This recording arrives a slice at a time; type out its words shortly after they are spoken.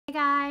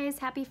guys,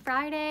 happy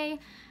Friday.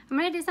 I'm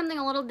going to do something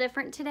a little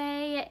different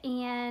today,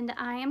 and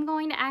I am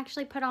going to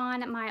actually put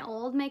on my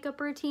old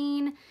makeup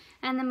routine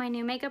and then my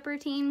new makeup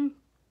routine.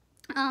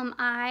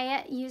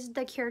 I used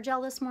the Cure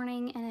Gel this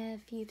morning, and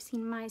if you've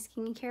seen my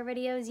skincare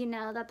videos, you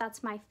know that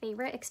that's my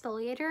favorite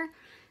exfoliator.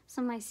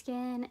 So my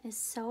skin is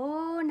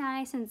so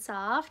nice and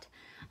soft.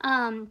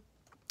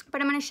 But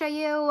I'm going to show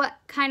you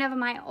kind of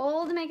my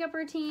old makeup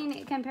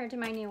routine compared to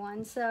my new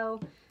one. So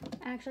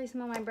actually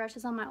some of my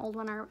brushes on my old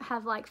one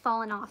have like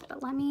fallen off,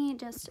 but let me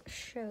just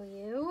show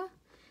you.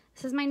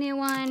 This is my new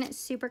one,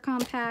 super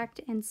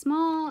compact and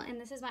small,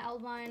 and this is my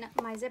old one.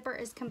 My zipper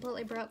is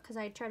completely broke because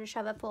I tried to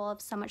shove it full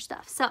of so much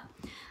stuff. So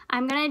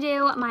I'm going to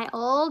do my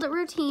old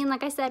routine,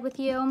 like I said, with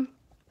you.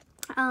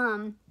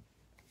 And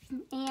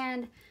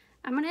I'm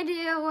going to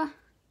do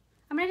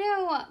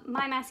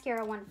my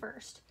mascara one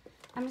first.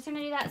 I'm just going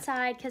to do that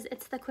side because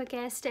it's the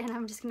quickest, and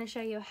I'm just going to show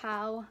you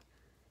how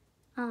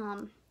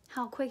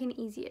quick and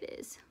easy it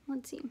is.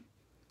 Let's see.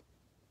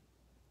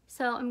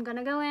 So I'm going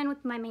to go in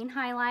with my main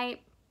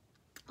highlight.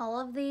 All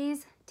of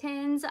these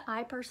tins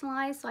I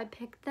personalized, so I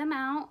picked them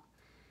out,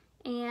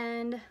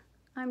 and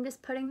I'm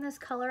just putting this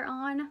color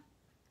on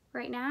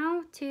right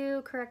now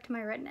to correct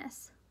my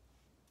redness.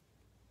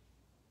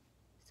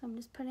 So I'm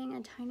just putting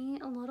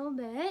a little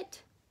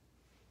bit.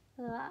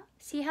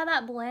 See how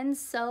that blends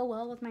so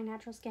well with my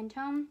natural skin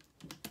tone?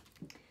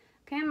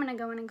 Okay, I'm gonna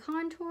go in and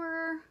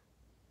contour.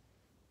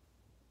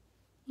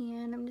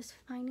 And I'm just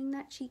finding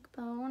that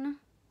cheekbone.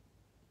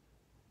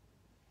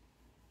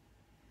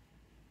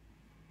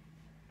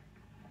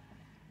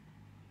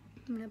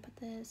 I'm gonna put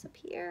this up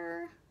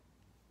here.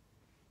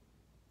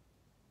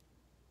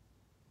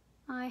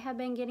 I have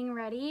been getting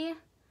ready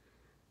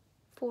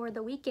for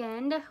the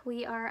weekend.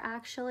 We are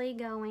actually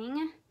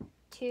going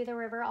to the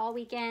river all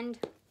weekend.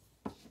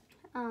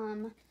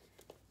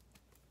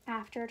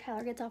 After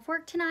Tyler gets off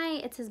work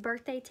tonight. It's his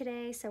birthday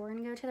today, so we're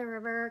gonna go to the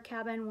river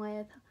cabin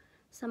with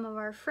some of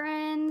our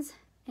friends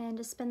and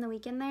just spend the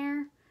weekend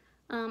there.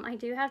 I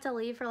do have to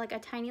leave for like a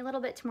tiny little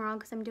bit tomorrow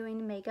because I'm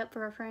doing makeup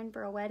for a friend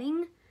for a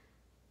wedding.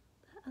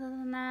 But other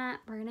than that,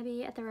 we're gonna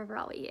be at the river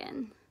all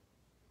weekend.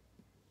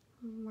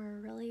 We're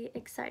really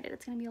excited.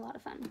 It's gonna be a lot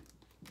of fun.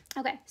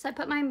 Okay, so I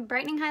put my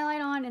brightening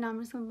highlight on, and I'm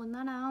just gonna blend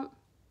that out.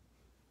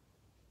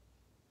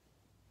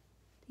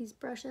 These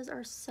brushes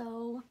are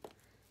so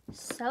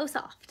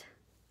soft.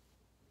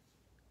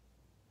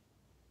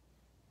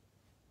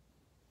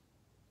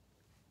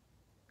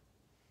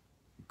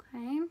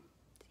 Okay,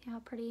 see how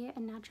pretty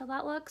and natural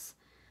that looks.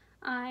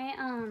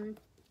 I'm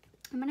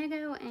gonna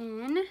go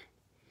in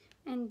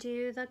and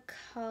do the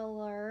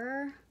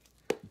color.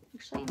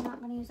 Actually, I'm not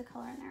gonna use a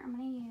color in there. I'm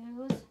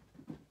gonna use,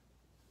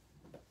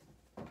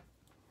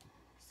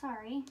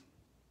 sorry.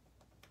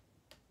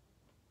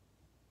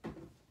 I'm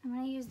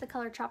gonna use the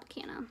color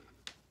Tropicana.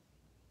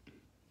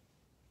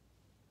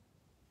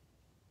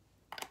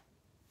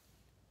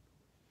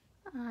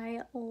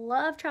 I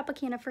love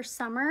Tropicana for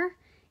summer.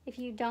 If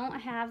you don't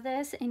have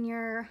this in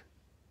your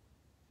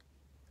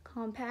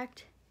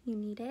compact, you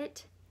need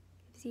it.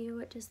 Gives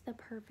you just the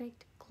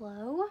perfect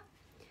glow.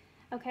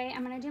 Okay,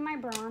 I'm gonna do my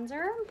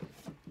bronzer.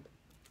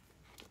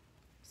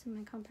 It's in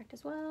my compact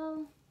as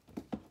well.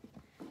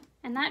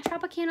 And that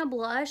Tropicana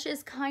blush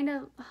is kind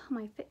of,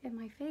 oh, in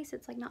my face,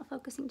 it's like not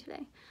focusing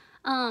today.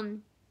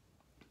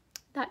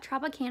 That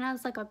Tropicana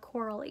is like a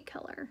corally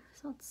color,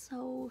 so it's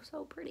so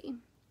pretty.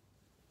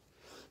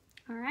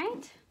 All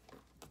right,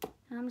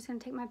 and I'm just gonna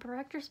take my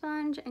perfector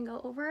sponge and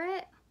go over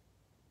it.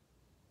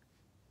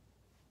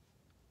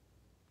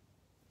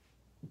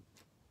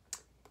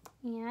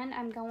 And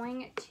I'm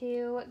going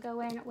to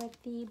go in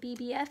with the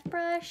BBF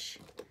brush.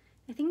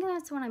 I think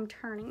that's when I'm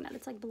turning that.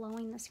 It's like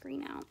blowing the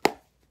screen out.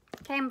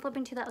 Okay, I'm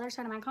flipping to the other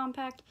side of my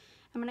compact.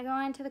 I'm gonna go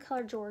into the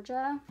color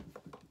Georgia.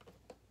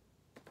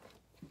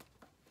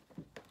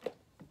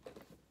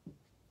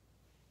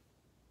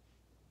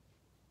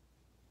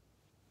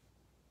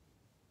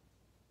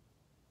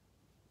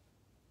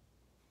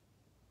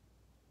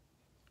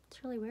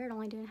 It's really weird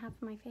only doing half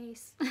of my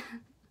face.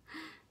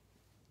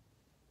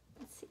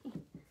 Let's see.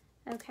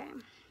 Okay,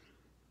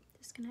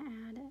 just gonna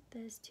add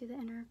this to the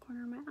inner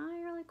corner of my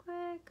eye really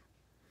quick.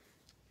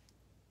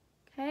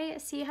 Okay,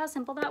 see how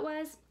simple that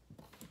was?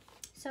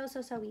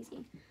 So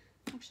easy.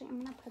 Actually,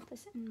 I'm gonna put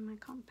this in my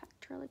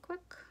compact really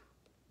quick.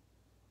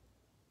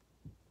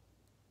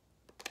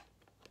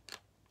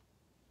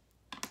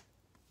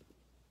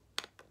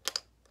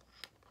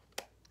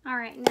 All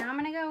right, now I'm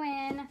gonna go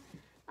in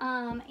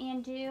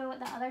and do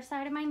the other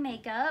side of my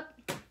makeup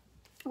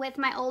with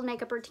my old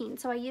makeup routine.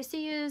 So I used to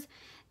use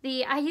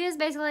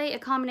basically a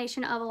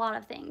combination of a lot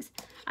of things.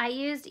 I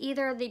used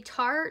either the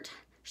Tarte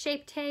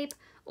Shape Tape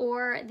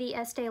or the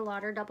Estee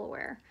Lauder Double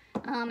Wear.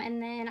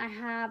 And then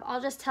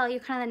I'll just tell you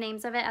kind of the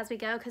names of it as we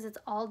go because it's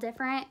all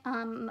different.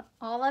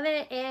 All of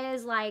it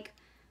is like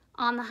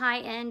on the high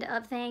end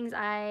of things.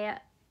 I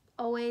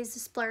always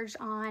splurged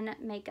on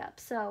makeup.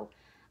 So,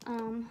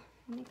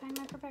 let me find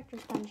my perfector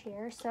sponge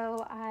here.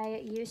 So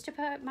I used to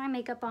put my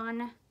makeup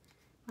on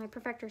my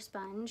perfector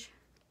sponge.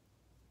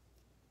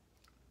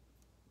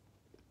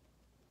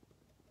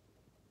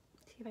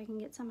 See if I can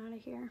get some out of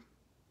here.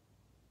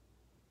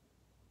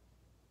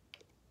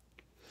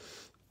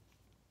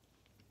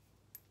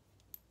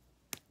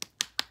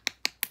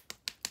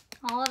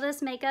 All of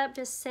this makeup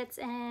just sits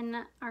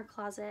in our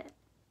closet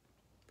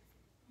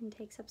and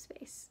takes up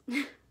space.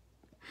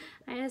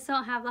 I just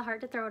don't have the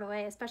heart to throw it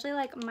away, especially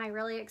like my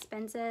really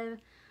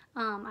expensive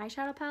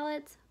eyeshadow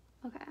palettes.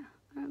 Okay,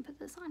 I'm gonna put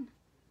this on.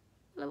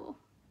 Oh.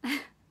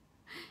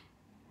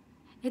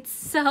 It's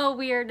so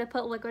weird to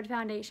put liquid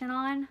foundation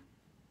on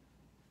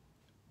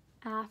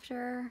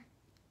after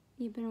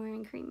you've been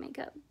wearing cream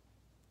makeup.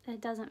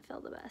 It doesn't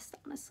feel the best,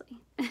 honestly.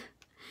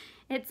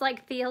 It's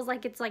like, feels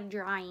like it's like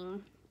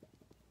drying.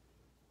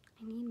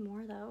 I need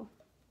more though.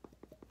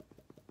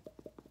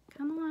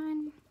 Come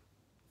on.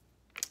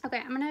 Okay,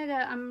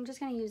 I'm just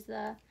gonna use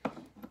the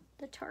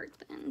Tarte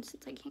then,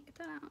 since I can't get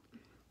that out.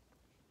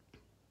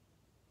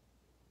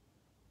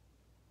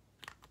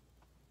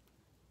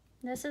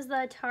 This is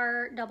the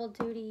Tarte Double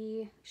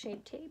Duty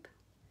Shape Tape.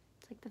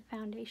 It's like the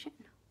foundation.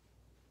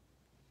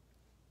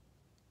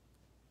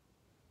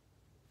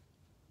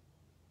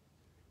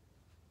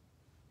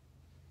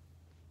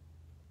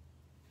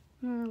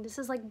 This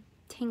is like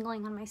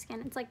tingling on my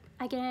skin. It's like,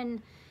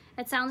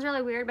 it sounds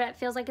really weird, but it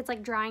feels like it's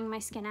like drying my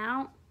skin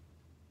out.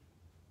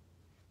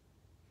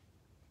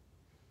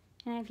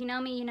 And if you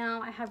know me, you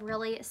know I have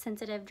really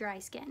sensitive dry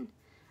skin.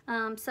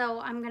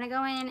 So I'm gonna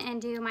go in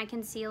and do my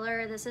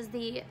concealer. This is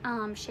the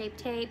Shape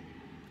Tape.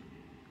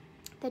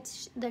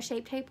 That's the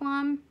Shape Tape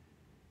one.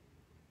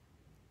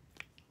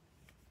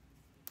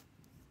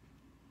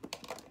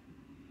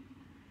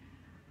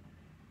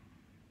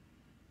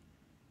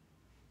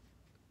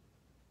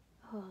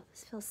 Oh,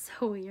 this feels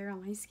so weird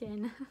on my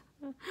skin.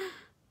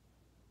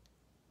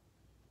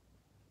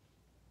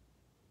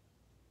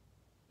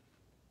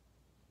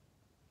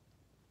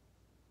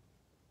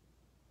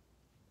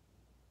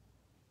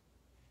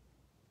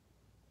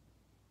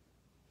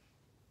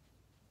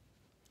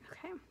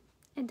 Okay,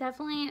 it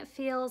definitely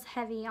feels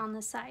heavy on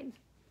the side.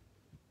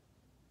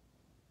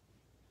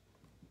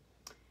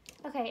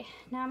 Okay,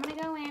 now I'm gonna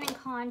go in and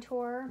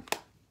contour.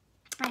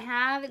 I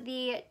have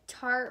the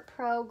Tarte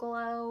Pro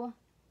Glow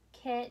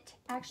kit.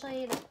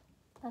 Actually,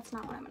 that's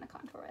not what I'm gonna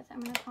contour with.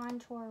 I'm gonna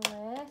contour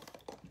with,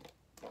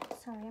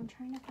 sorry, I'm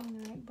trying to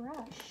find the right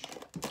brush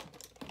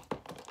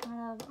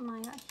out of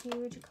my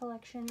huge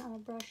collection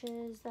of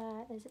brushes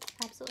that is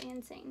absolutely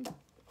insane.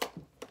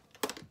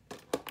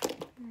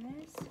 There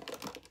it is.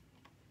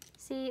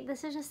 See,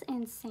 this is just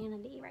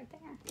insanity right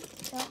there.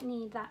 Don't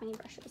need that many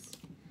brushes.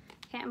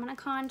 Okay, I'm gonna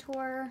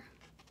contour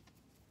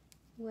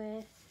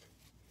with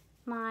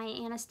my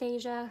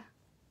Anastasia,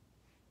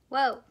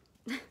 whoa,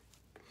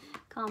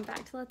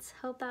 compact. Let's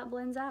hope that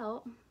blends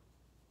out.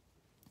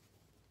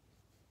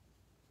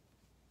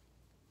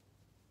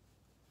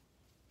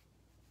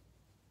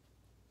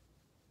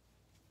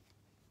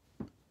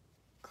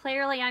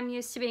 Clearly I'm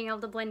used to being able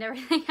to blend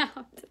everything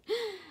out.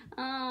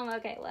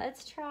 Okay,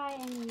 let's try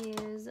and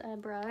use a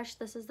brush.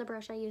 This is the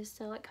brush I used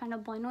to like kind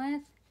of blend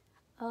with.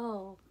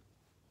 Oh,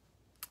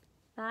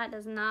 that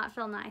does not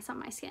feel nice on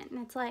my skin.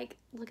 It's like,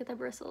 look at the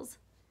bristles.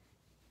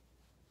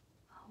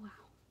 Oh,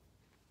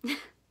 wow.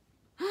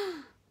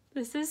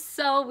 This is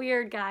so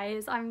weird,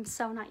 guys. I'm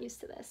so not used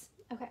to this.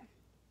 Okay.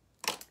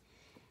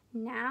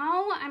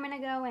 Now I'm gonna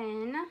go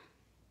in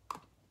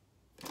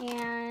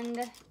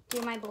and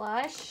do my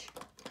blush.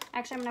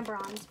 Actually, I'm gonna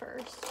bronze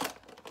first.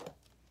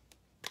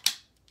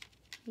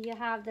 You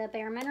have the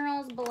Bare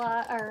Minerals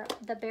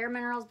the Bare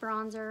Minerals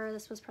bronzer.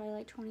 This was probably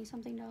like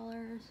 20-something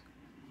dollars.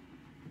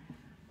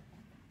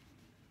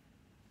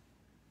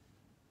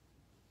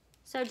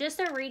 So just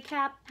a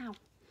recap, ow.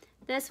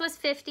 This was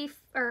 50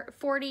 or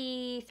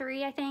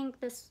 43, I think,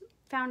 this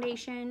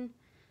foundation.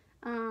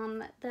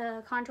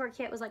 The contour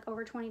kit was like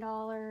over $20.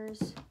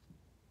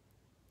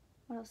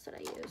 What else did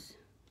I use?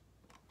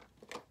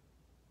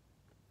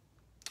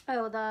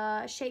 Oh,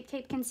 the Shape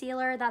Tape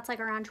concealer, that's like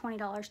around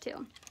 $20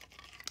 too.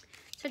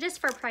 So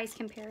just for price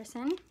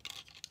comparison.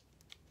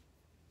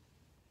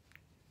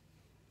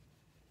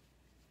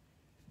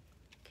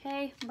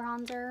 Okay,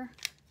 bronzer.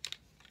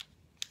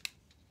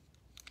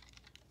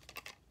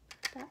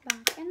 Put that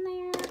back in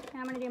there. Now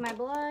I'm gonna do my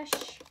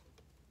blush.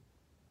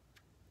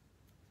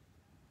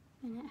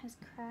 And it has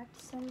cracked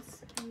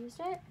since I used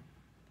it,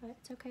 but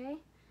it's okay.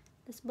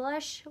 This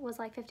blush was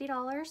like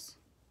 $50.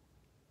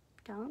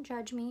 Don't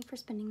judge me for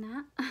spending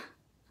that.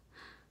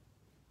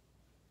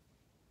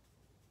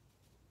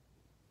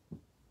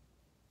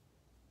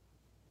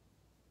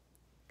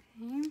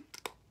 Okay.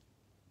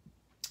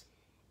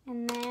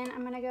 And then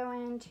I'm gonna go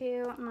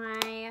into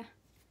my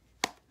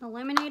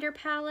Illuminator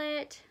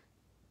palette.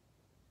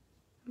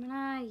 I'm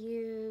gonna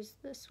use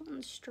this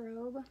one,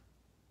 Strobe.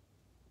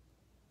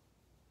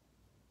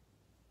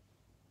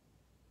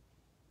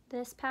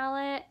 This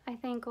palette, I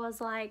think,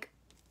 was like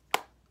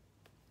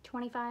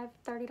 $25,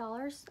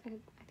 $30, I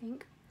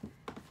think.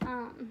 Okay,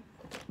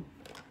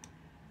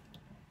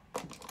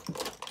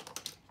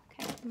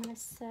 I'm gonna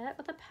set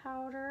with a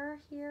powder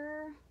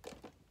here.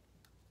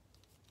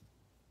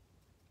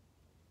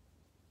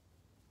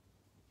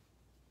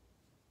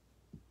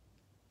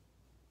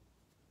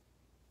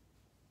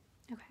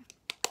 Okay.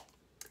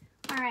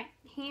 All right,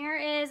 here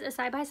is a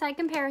side-by-side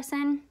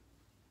comparison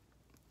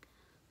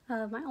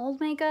of my old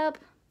makeup.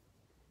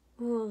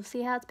 Ooh,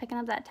 see how it's picking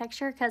up that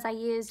texture? Because I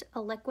used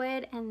a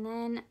liquid and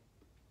then,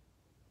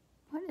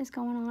 what is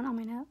going on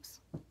my nose?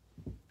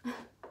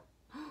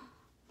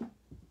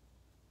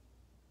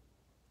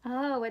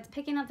 Oh, it's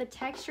picking up the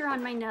texture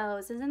on my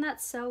nose. Isn't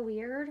that so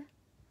weird?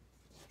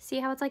 See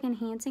how it's like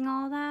enhancing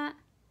all of that?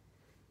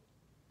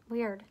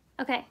 Weird.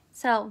 Okay,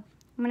 so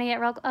I'm gonna get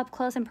real up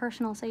close and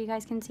personal so you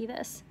guys can see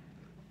this.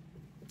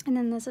 And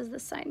then this is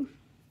this side.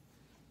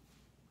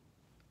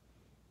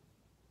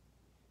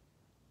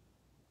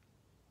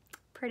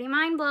 Pretty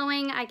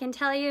mind-blowing. I can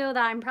tell you that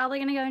I'm probably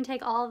gonna go and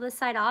take all of this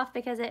side off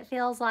because it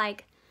feels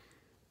like,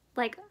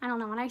 I don't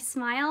know, when I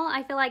smile,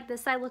 I feel like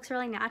this side looks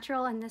really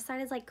natural and this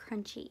side is like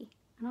crunchy.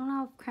 I don't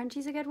know if crunchy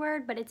is a good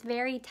word, but it's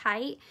very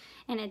tight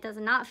and it does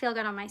not feel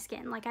good on my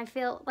skin. Like I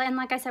feel, and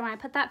like I said, when I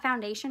put that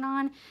foundation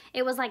on,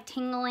 it was like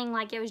tingling,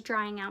 like it was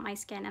drying out my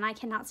skin, and I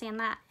cannot stand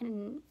that,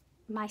 and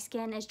my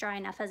skin is dry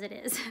enough as it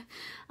is.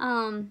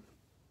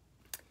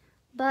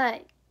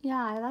 But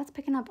yeah, that's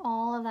picking up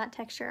all of that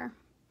texture.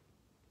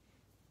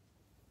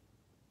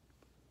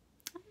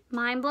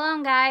 Mind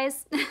blown,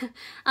 guys.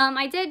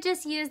 I did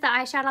just use the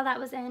eyeshadow that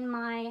was in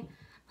my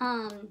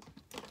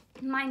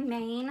my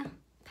main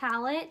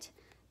palette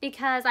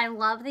because I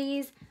love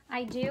these.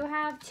 I do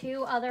have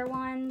two other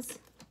ones.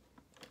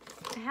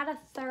 I had a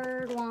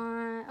third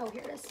one. Oh,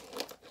 here it is.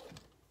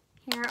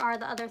 Here are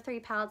the other three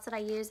palettes that I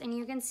use, and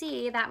you can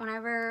see that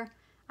whenever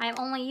I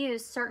only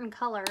use certain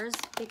colors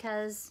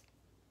because,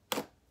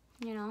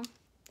 you know,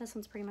 this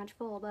one's pretty much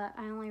full, but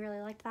I only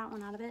really liked that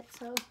one out of it,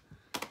 so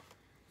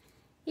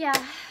yeah,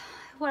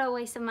 what a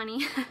waste of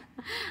money.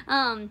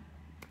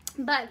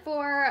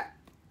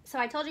 So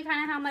I told you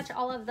kind of how much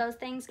all of those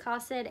things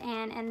costed,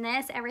 and in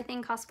this,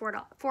 everything cost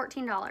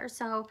 $14.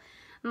 So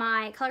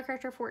my color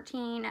corrector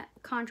 14,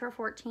 contour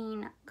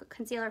 14,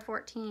 concealer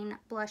 14,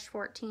 blush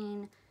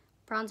 14,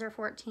 bronzer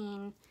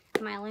 14,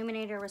 and my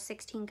illuminator was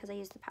 16 because I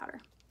used the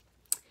powder.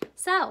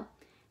 So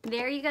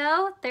there you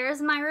go.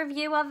 There's my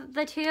review of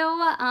the two.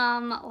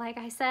 Like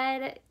I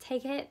said,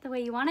 take it the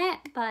way you want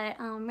it, but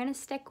I'm gonna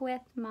stick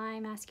with my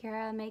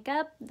mascara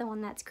makeup, the one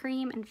that's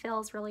cream and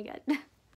feels really good.